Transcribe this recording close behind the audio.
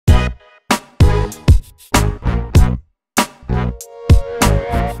Hello,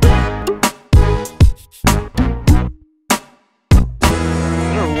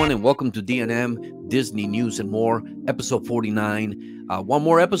 everyone, and welcome to DNM Disney News and More, episode 49. One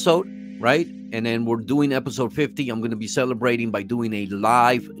more episode, right? And then we're doing episode 50. I'm going to be celebrating by doing a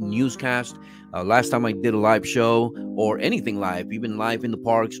live newscast. Last time I did a live show or anything live, even live in the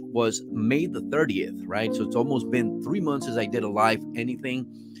parks, was May the 30th, right? So it's almost been 3 months since I did a live anything.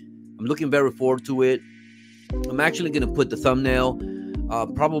 I'm looking very forward to it. I'm actually going to put the thumbnail,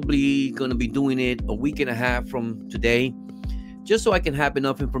 probably going to be doing it a week and a half from today, just so I can have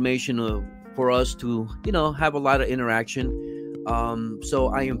enough information for us to, have a lot of interaction. So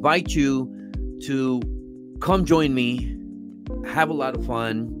I invite you to come join me, have a lot of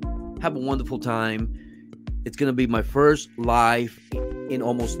fun, have a wonderful time. It's going to be my first live in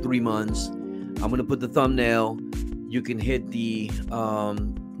almost 3 months. I'm going to put the thumbnail. You can hit the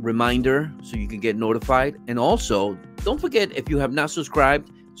reminder so you can get notified. And also, don't forget, if you have not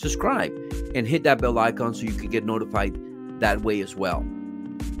subscribed, subscribe and hit that bell icon so you can get notified that way as well.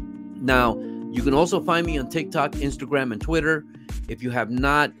 Now, you can also find me on TikTok, Instagram, and Twitter. If you have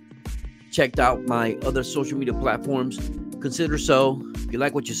not checked out my other social media platforms, consider so. If you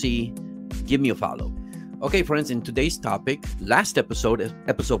like what you see, give me a follow. Okay, friends, in today's topic, last episode,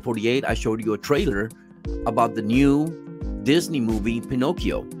 episode 48, I showed you a trailer about the new Disney movie,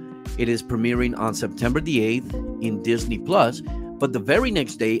 Pinocchio. It is premiering on September the 8th in Disney Plus, but the very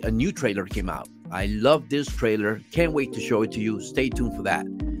next day, a new trailer came out. I love this trailer. Can't wait to show it to you. Stay tuned for that.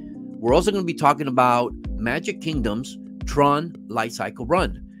 We're also going to be talking about Magic Kingdom's Tron Light Cycle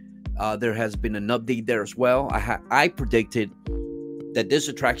Run. There has been an update there as well. I predicted that this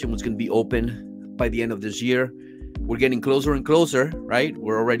attraction was going to be open by the end of this year. We're getting closer and closer, right?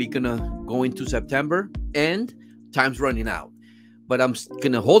 We're already going to go into September and time's running out. But I'm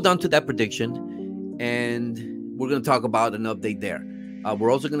going to hold on to that prediction, and we're going to talk about an update there.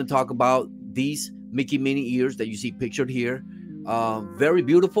 We're also going to talk about these Mickey Minnie ears that you see pictured here. Very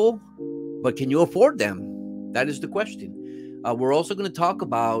beautiful, but can you afford them? That is the question. We're also going to talk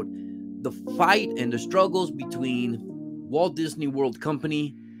about the fight and the struggles between Walt Disney World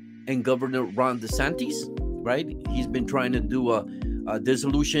Company and Governor Ron DeSantis, right? He's been trying to do a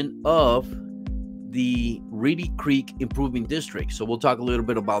dissolution of the Reedy Creek Improving District. So we'll talk a little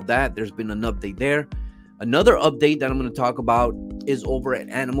bit about that. There's been an update there. Another update that I'm going to talk about is over at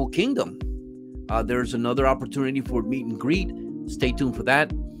Animal Kingdom. There's another opportunity for meet and greet. Stay tuned for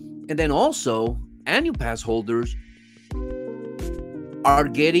that. And then also, annual pass holders are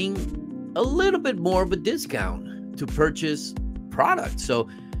getting a little bit more of a discount to purchase products. So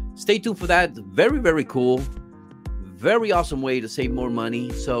stay tuned for that. Very, very cool. Very awesome way to save more money.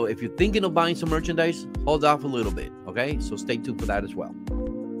 So if you're thinking of buying some merchandise, hold off a little bit. Okay, so stay tuned for that as well.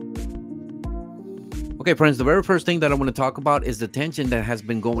 Okay, friends, the very first thing that I want to talk about is the tension that has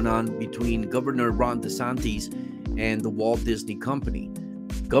been going on between Governor Ron DeSantis and the Walt Disney Company.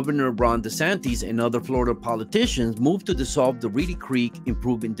 Governor Ron DeSantis and other Florida politicians moved to dissolve the Reedy Creek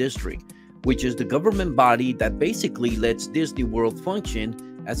Improving District, which is the government body that basically lets Disney World function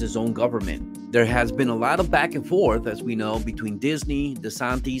as its own government. There has been a lot of back and forth, as we know, between Disney,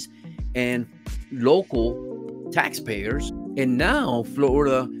 DeSantis, and local taxpayers. And now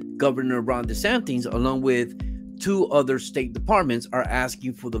Florida Governor Ron DeSantis, along with 2 other state departments, are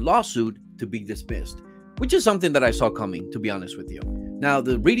asking for the lawsuit to be dismissed, which is something that I saw coming, to be honest with you. Now,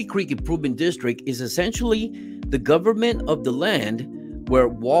 the Reedy Creek Improvement District is essentially the government of the land where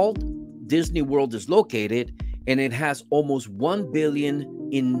Walt Disney World is located, and it has almost $1 billion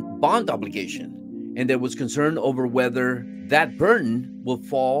in bond obligation. And there was concern over whether that burden will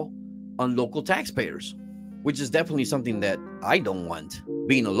fall on local taxpayers, which is definitely something that I don't want,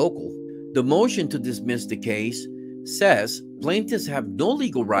 being a local. The motion to dismiss the case says plaintiffs have no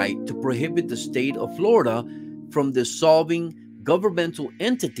legal right to prohibit the state of Florida from dissolving governmental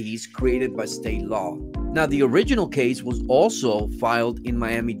entities created by state law. Now, the original case was also filed in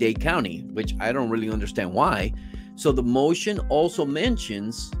Miami-Dade County, which I don't really understand why. So the motion also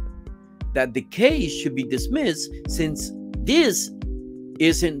mentions that the case should be dismissed since this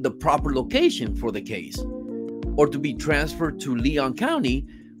isn't the proper location for the case, or to be transferred to Leon County,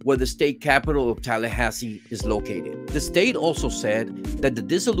 where the state capital of Tallahassee is located. The state also said that the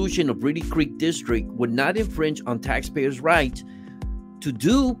dissolution of Reedy Creek District would not infringe on taxpayers' right to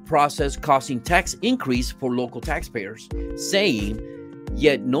due process causing tax increase for local taxpayers, saying,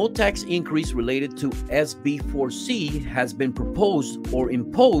 yet no tax increase related to SB 4C has been proposed or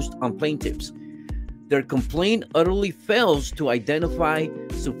imposed on plaintiffs. Their complaint utterly fails to identify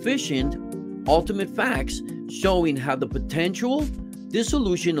sufficient ultimate facts showing how the potential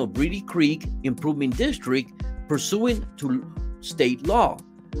dissolution of Reedy Creek Improvement District pursuant to state law.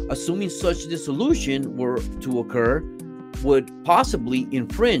 Assuming such dissolution were to occur would possibly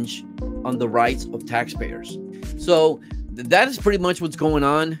infringe on the rights of taxpayers. So that is pretty much what's going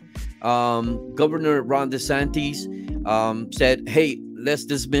on. Governor Ron DeSantis said, hey, let's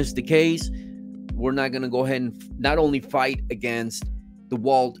dismiss the case. We're not going to go ahead and not only fight against the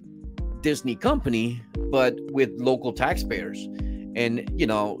Walt Disney Company, but with local taxpayers. And,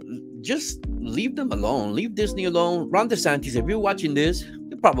 just leave them alone. Leave Disney alone. Ron DeSantis, if you're watching this,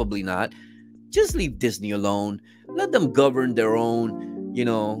 you're probably not. Just leave Disney alone. Let them govern their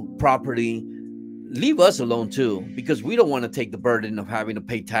own, property. Leave us alone too, because we don't want to take the burden of having to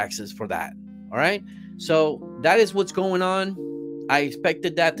pay taxes for that. All right. So that is what's going on. I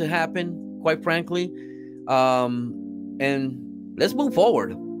expected that to happen, quite frankly. And let's move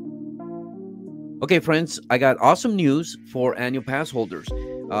forward. Okay, friends, I got awesome news for annual pass holders.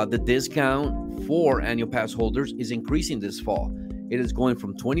 The discount for annual pass holders is increasing this fall. It is going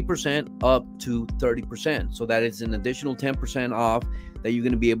from 20% up to 30%. So that is an additional 10% off that you're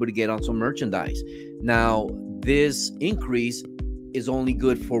going to be able to get on some merchandise. Now, this increase is only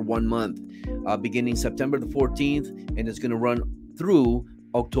good for 1 month, beginning September the 14th, and it's going to run through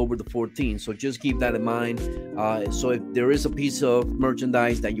October the 14th. So just keep that in mind. So if there is a piece of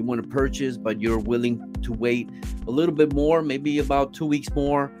merchandise that you want to purchase, but you're willing to wait a little bit more, maybe about 2 weeks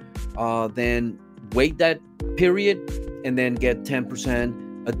more, then wait that period and then get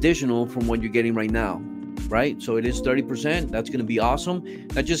 10% additional from what you're getting right now, right? So it is 30%. That's going to be awesome.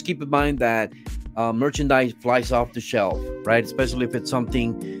 Now just keep in mind that merchandise flies off the shelf, right? Especially if it's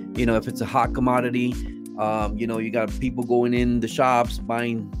something, if it's a hot commodity. You got people going in the shops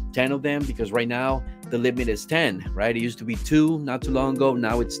buying 10 of them, because right now the limit is 10, right? It used to be 2 not too long ago.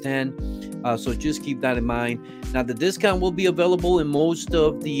 Now it's 10. So just keep that in mind. Now the discount will be available in most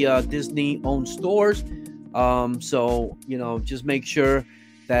of the Disney owned stores. So, just make sure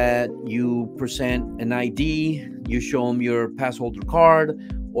that you present an ID, you show them your pass holder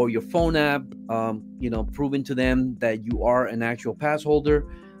card or your phone app, proving to them that you are an actual pass holder.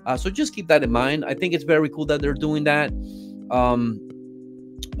 So just keep that in mind. I think it's very cool that they're doing that.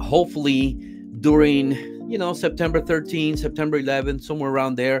 Hopefully during, September 13th, September 11th, somewhere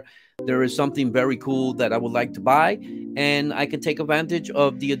around there is something very cool that I would like to buy, and I can take advantage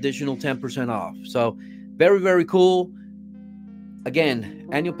of the additional 10% off. So very, very cool. Again,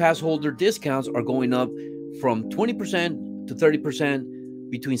 annual pass holder discounts are going up from 20% to 30%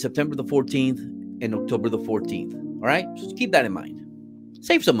 between September the 14th and October the 14th. All right, so just keep that in mind.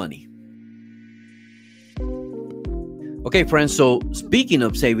 Save some money. Okay, friends, so speaking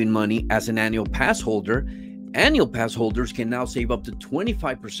of saving money as an annual pass holder, annual pass holders can now save up to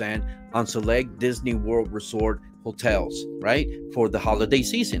 25% on select Disney World Resort hotels, right, for the holiday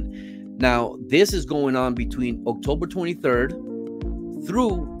season. Now, this is going on between October 23rd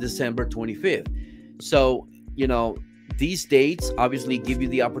through December 25th. So, these dates obviously give you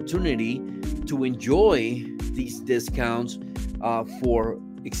the opportunity to enjoy these discounts for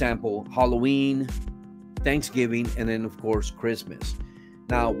example, Halloween, Thanksgiving, and then, of course, Christmas.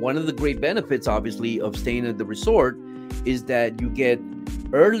 Now, one of the great benefits, obviously, of staying at the resort is that you get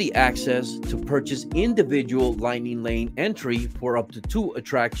early access to purchase individual Lightning Lane entry for up to 2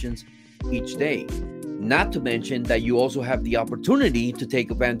 attractions each day. Not to mention that you also have the opportunity to take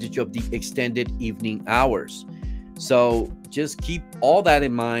advantage of the extended evening hours. So just keep all that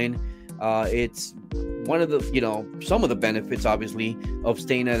in mind. It's one of the, some of the benefits, obviously, of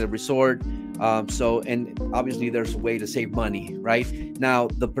staying at a resort. And obviously there's a way to save money, right? Now,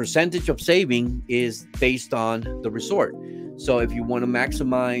 the percentage of saving is based on the resort. So if you want to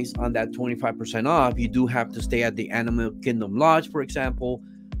maximize on that 25% off, you do have to stay at the Animal Kingdom Lodge, for example,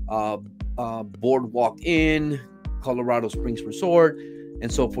 Boardwalk Inn, Colorado Springs Resort,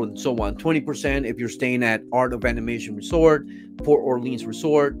 and so forth and so on. 20% if you're staying at Art of Animation Resort, Port Orleans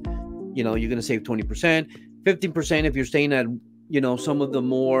Resort, you're going to save 20%. 15% if you're staying at, some of the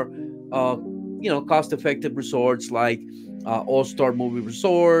more, cost-effective resorts like All-Star Movie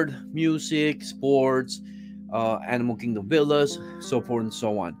Resort, music, sports, Animal Kingdom Villas, so forth and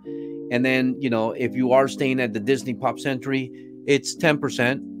so on. And then, if you are staying at the Disney Pop Century, it's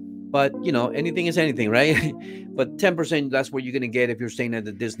 10%. But, anything is anything, right? But 10%, that's what you're going to get if you're staying at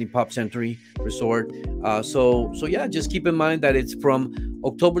the Disney Pop Century Resort. So yeah, just keep in mind that it's from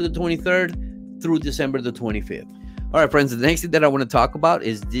October the 23rd through December the 25th. All right, friends, the next thing that I want to talk about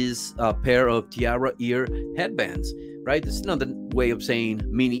is this pair of tiara ear headbands, right? This is another way of saying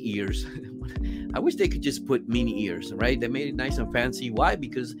mini ears. I wish they could just put mini ears, right? They made it nice and fancy. Why?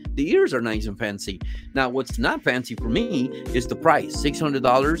 Because the ears are nice and fancy. Now, what's not fancy for me is the price,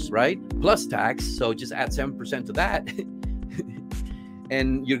 $600, right? Plus tax. So just add 7% to that.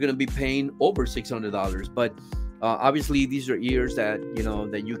 And you're going to be paying over $600. But obviously, these are ears that,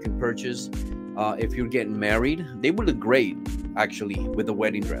 that you can purchase if you're getting married. They would look great, actually, with the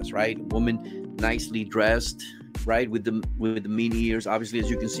wedding dress, right? Woman nicely dressed, right, with the mini ears. Obviously, as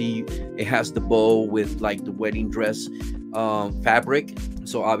you can see, it has the bow with like the wedding dress fabric.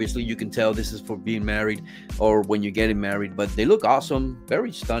 So obviously, you can tell this is for being married or when you're getting married. But they look awesome,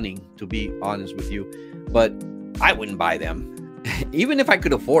 very stunning, to be honest with you. But I wouldn't buy them. Even if I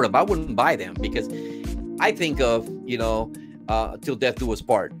could afford them, I wouldn't buy them, because I think of, till death do us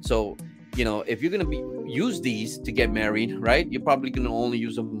part. So, if you're going to use these to get married, right, you're probably going to only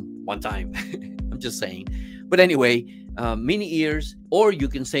use them one time. I'm just saying. But anyway, mini ears, or you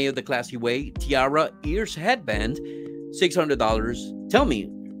can say it the classy way, tiara, ears, headband, $600. Tell me,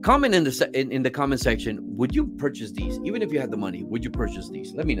 comment in the comment section, would you purchase these? Even if you had the money, would you purchase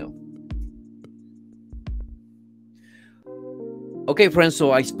these? Let me know. Okay, friends,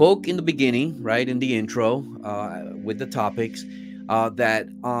 so I spoke in the beginning, right, in the intro, with the topics, that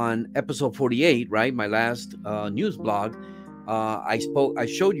on episode 48, right, my last news blog, I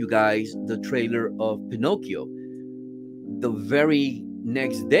showed you guys the trailer of Pinocchio. The very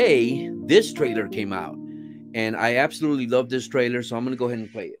next day, this trailer came out, and I absolutely love this trailer, so I'm going to go ahead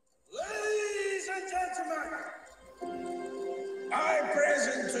and play it. Ladies and gentlemen, I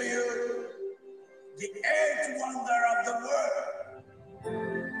present to you the eighth wonder of the world.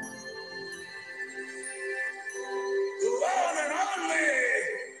 The one and only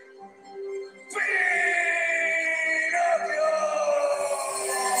Pinocchio!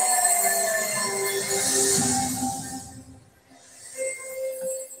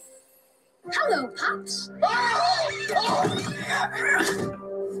 Hello, Pops.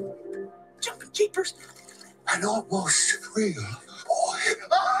 Jumping jeepers. An almost real boy.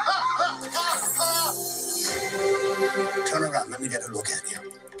 Turn around, let me get a look at you. I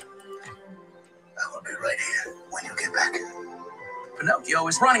will be right here when you get back. Pinocchio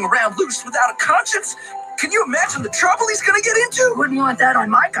is running around loose without a conscience. Can you imagine the trouble he's going to get into? Wouldn't want that on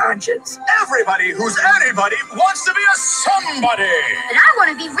my conscience. Everybody who's anybody wants to be a somebody. And I want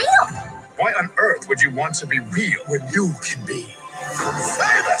to be real. Why on earth would you want to be real when you can be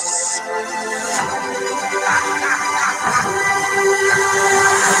famous?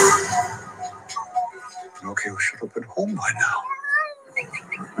 Pinocchio should have been home by now.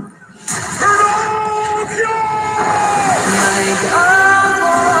 Pinocchio!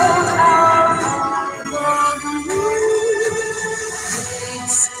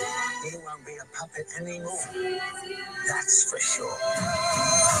 He won't be a puppet anymore. That's for sure.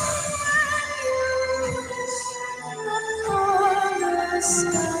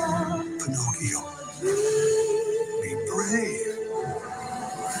 Pinocchio, be brave.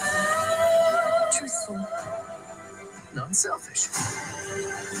 Truthful. Non-selfish.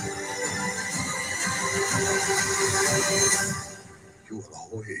 You will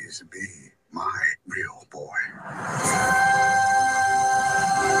always be my real boy.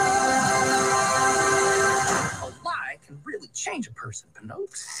 A lie can really change a person, Pinocchio.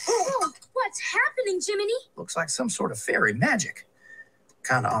 Oh, what's happening, Jiminy? Looks like some sort of fairy magic.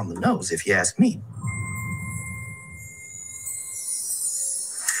 Kind of on the nose, if you ask me.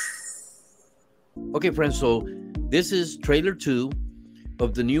 Okay, friends, so this is trailer 2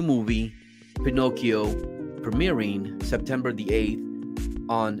 of the new movie Pinocchio, premiering September the 8th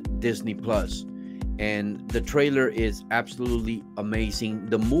on Disney Plus. And the trailer is absolutely amazing.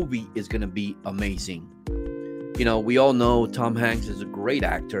 The movie is going to be amazing. We all know Tom Hanks is a great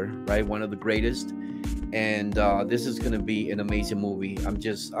actor, right? One of the greatest. And this is going to be an amazing movie. I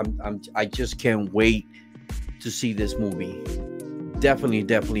just can't wait to see this movie.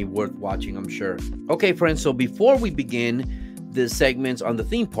 Definitely worth watching, I'm sure. Okay, friends, so before we begin the segments on the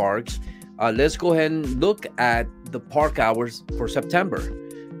theme parks, let's go ahead and look at the park hours for September.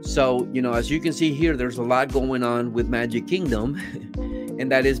 So, as you can see here, there's a lot going on with Magic Kingdom,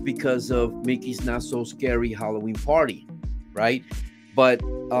 and that is because of Mickey's Not So Scary Halloween Party, right? But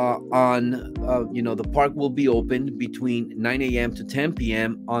the park will be open between 9 a.m. to 10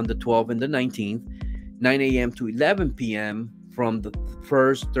 p.m. on the 12th and the 19th, 9 a.m. to 11 p.m. from the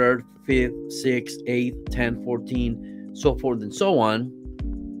 1st, 3rd, 5th, 6th, 8th, 10th, 14th, so forth and so on.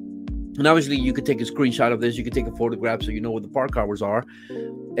 And obviously, you could take a screenshot of this. You could take a photograph so you know what the park hours are.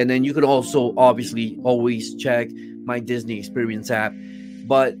 And then you could also, obviously, always check my Disney Experience app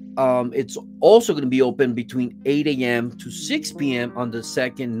But it's also going to be open between 8 a.m. to 6 p.m. on the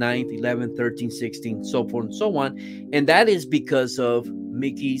 2nd, 9th, 11th, 13th, 16th, so forth and so on. And that is because of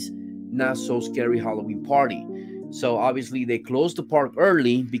Mickey's Not So Scary Halloween Party. So obviously they closed the park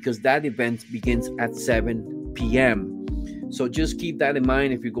early because that event begins at 7 p.m. So just keep that in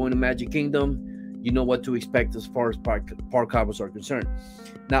mind. If you're going to Magic Kingdom, you know what to expect as far as park hours are concerned.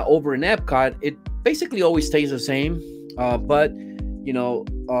 Now over in Epcot, it basically always stays the same. But you know,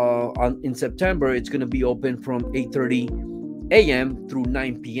 in September, it's going to be open from 8:30 a.m. through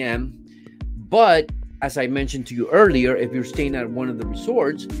 9 p.m. But as I mentioned to you earlier, if you're staying at one of the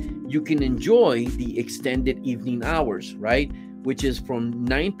resorts, you can enjoy the extended evening hours, right? Which is from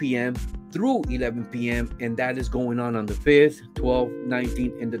 9 p.m. through 11 p.m. And that is going on the 5th, 12th,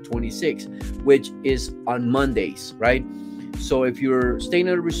 19th, and the 26th, which is on Mondays, right? So if you're staying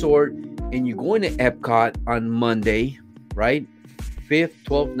at a resort and you're going to Epcot on Monday, right? 5th,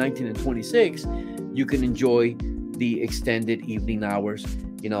 12th, 19th, and 26th, you can enjoy the extended evening hours,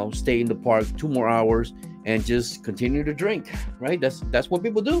 you know, stay in the park 2 more hours and just continue to drink, right? That's what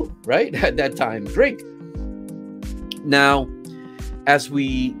people do, right? At that time, drink. Now, as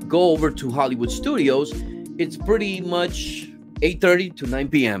we go over to Hollywood Studios, it's pretty much 8:30 to 9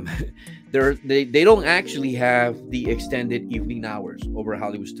 p.m. They don't actually have the extended evening hours over at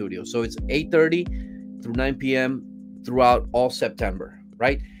Hollywood Studios. So it's 8:30 through 9 p.m. throughout all September,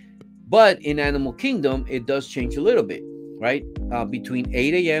 right? But in Animal Kingdom, it does change a little bit, right? Between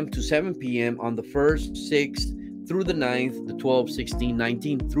 8 a.m. to 7 p.m. on the 1st, 6th, through the 9th, the 12th, 16th,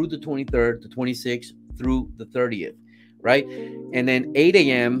 19th, through the 23rd, the 26th, through the 30th, right? And then 8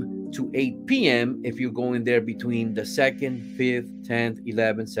 a.m. to 8 p.m. if you're going there between the 2nd, 5th, 10th,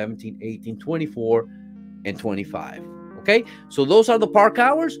 11th, 17th, 18th, 24, and 25, okay? So those are the park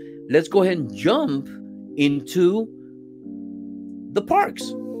hours. Let's go ahead and jump into the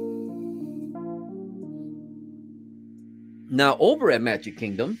parks. Now over at Magic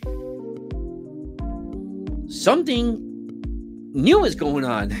Kingdom, something new is going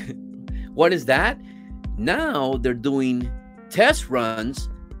on. What is that? Now they're doing test runs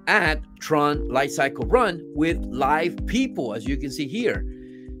at Tron Light Cycle Run with live people, as you can see here.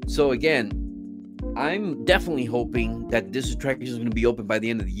 So again, I'm definitely hoping that this attraction is going to be open by the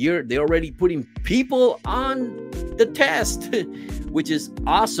end of the year. They're already putting people on the test, which is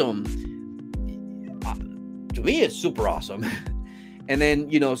awesome. To me, it's super awesome. And then,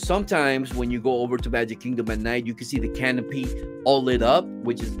 you know, sometimes when you go over to Magic Kingdom at night, you can see the canopy all lit up,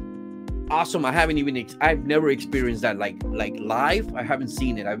 which is awesome. I've never experienced that like live. I haven't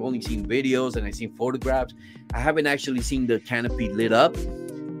seen it. I've only seen videos and I've seen photographs. I haven't actually seen the canopy lit up.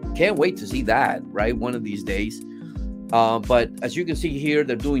 Can't wait to see that, right? One of these days. But as you can see here,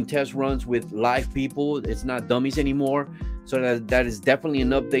 they're doing test runs with live people. It's not dummies anymore. So that is definitely an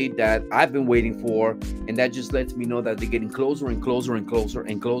update that I've been waiting for. And that just lets me know that they're getting closer and closer and closer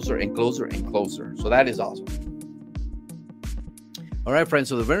and closer and closer and closer. So that is awesome. All right, friends.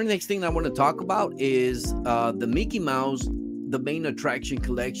 So the very next thing I want to talk about is the Mickey Mouse, the main attraction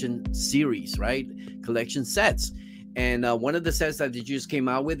collection series, right? Collection sets. And one of the sets that they just came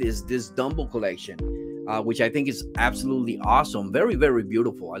out with is this Dumbo collection, which I think is absolutely awesome. Very, very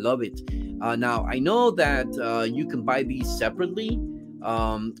beautiful. I love it. Now, I know that you can buy these separately.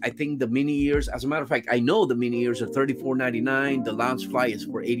 I think the mini ears, as a matter of fact, I know the mini ears are $34.99. The Loungefly is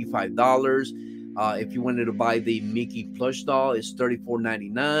for $85. If you wanted to buy the Mickey plush doll, it's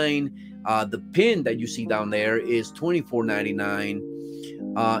 $34.99. The pin that you see down there is $24.99.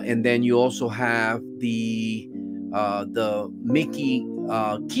 And then you also have the Mickey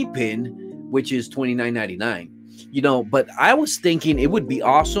key pin, which is $29.99. You know, but I was thinking it would be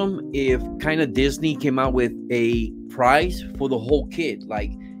awesome if kind of Disney came out with a price for the whole kit.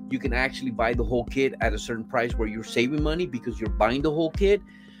 Like you can actually buy the whole kit at a certain price where you're saving money because you're buying the whole kit.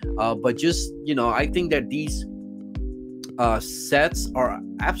 But just, you know, I think that these sets are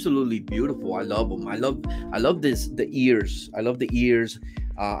absolutely beautiful. I love them. I love the ears. I love the ears.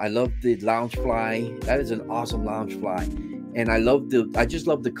 I love the Loungefly. That is an awesome Loungefly. And I just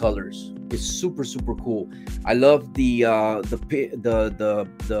love the colors. It's super, super cool. I love the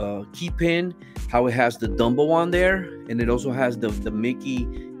key pin, how it has the Dumbo on there, and it also has the Mickey,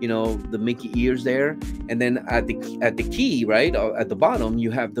 you know, the Mickey ears there. And then at the key, right at the bottom,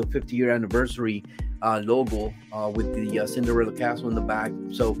 you have the 50-year anniversary logo with the Cinderella castle in the back.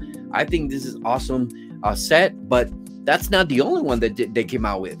 So I think this is awesome set, but that's not the only one that they came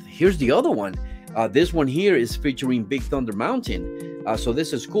out with. Here's the other one. This one here is featuring Big Thunder Mountain. So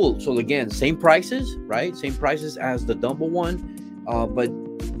this is cool. So again, same prices, right? Same prices as the Dumbo one. But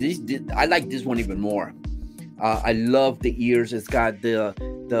I like this one even more. I love the ears. It's got the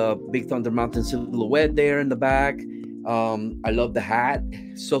Big Thunder Mountain silhouette there in the back. I love the hat.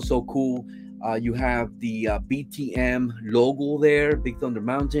 So cool. You have the BTM logo there, Big Thunder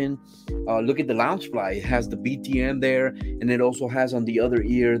Mountain. Look at the lounge fly. It has the BTM there, and it also has on the other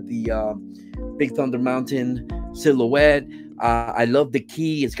ear the Big Thunder Mountain silhouette. I love the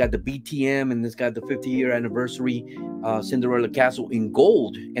key. It's got the BTM, and it's got the 50-year anniversary Cinderella Castle in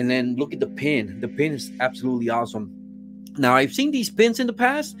gold. And then look at the pin. The pin is absolutely awesome. Now, I've seen these pins in the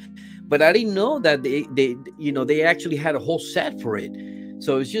past, but I didn't know that they actually had a whole set for it.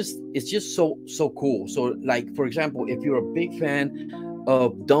 So it's just so cool. So, like, for example, if you're a big fan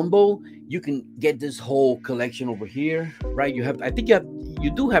of Dumbo, you can get this whole collection over here, right? You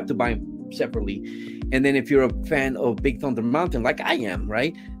do have to buy them separately. And then if you're a fan of Big Thunder Mountain, like I am,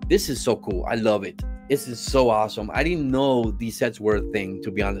 right? This is so cool. I love it. This is so awesome. I didn't know these sets were a thing,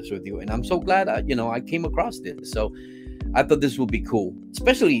 to be honest with you. And I'm so glad I came across this. So I thought this would be cool.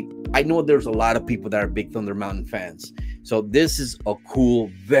 Especially, I know there's a lot of people that are Big Thunder Mountain fans. So this is a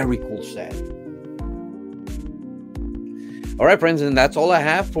cool, very cool set. All right, friends, and that's all I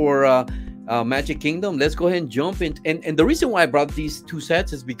have for Magic Kingdom. Let's go ahead and jump in. And the reason why I brought these two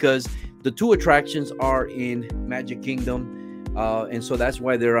sets is because the two attractions are in Magic Kingdom. And so that's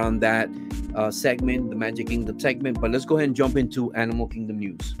why they're on that segment, the Magic Kingdom segment. But let's go ahead and jump into Animal Kingdom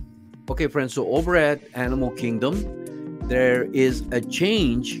news. Okay, friends, so over at Animal Kingdom, there is a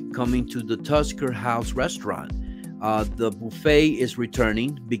change coming to the Tusker House restaurant. The buffet is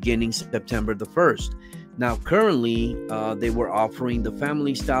returning beginning September the 1st. Now, currently, they were offering the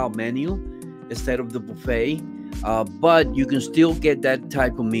family-style menu instead of the buffet, but you can still get that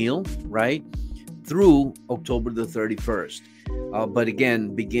type of meal, right, through October the 31st. But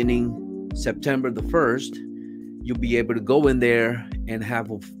again, beginning September the 1st, you'll be able to go in there and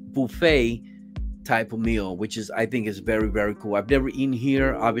have a buffet type of meal, which I think is very, very cool. I've never eaten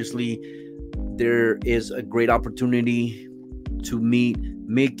here. Obviously, there is a great opportunity to meet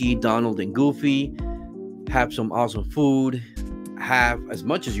Mickey, Donald, and Goofy, have some awesome food, have as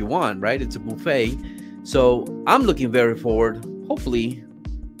much as you want, right? It's a buffet. So I'm looking very forward, hopefully,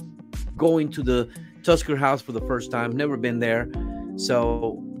 going to the Tusker House for the first time. Never been there.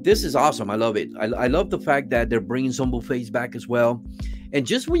 So this is awesome. I love it. I love the fact that they're bringing some buffets back as well. And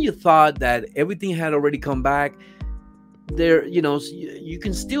just when you thought that everything had already come back, there, you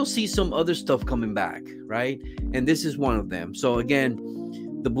can still see some other stuff coming back, right? And this is one of them. So again,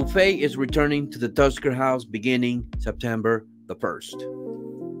 the buffet is returning to the Tusker House beginning September the 1st.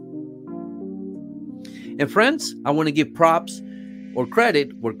 And friends, I want to give props or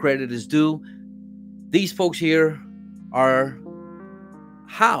credit where credit is due. These folks here are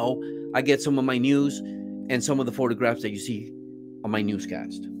how I get some of my news and some of the photographs that you see on my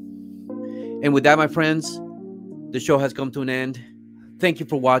newscast. And with that, my friends, the show has come to an end. Thank you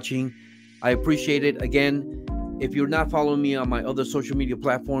for watching. I appreciate it. Again, if you're not following me on my other social media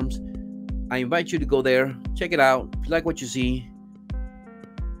platforms, I invite you to go there. Check it out. If you like what you see,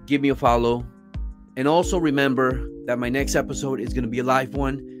 give me a follow. And also remember that my next episode is going to be a live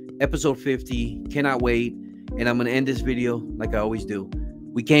one, episode 50. Cannot wait. And I'm going to end this video like I always do.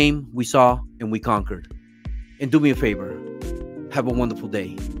 We came, we saw, and we conquered. And do me a favor. Have a wonderful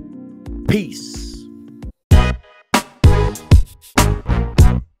day. Peace.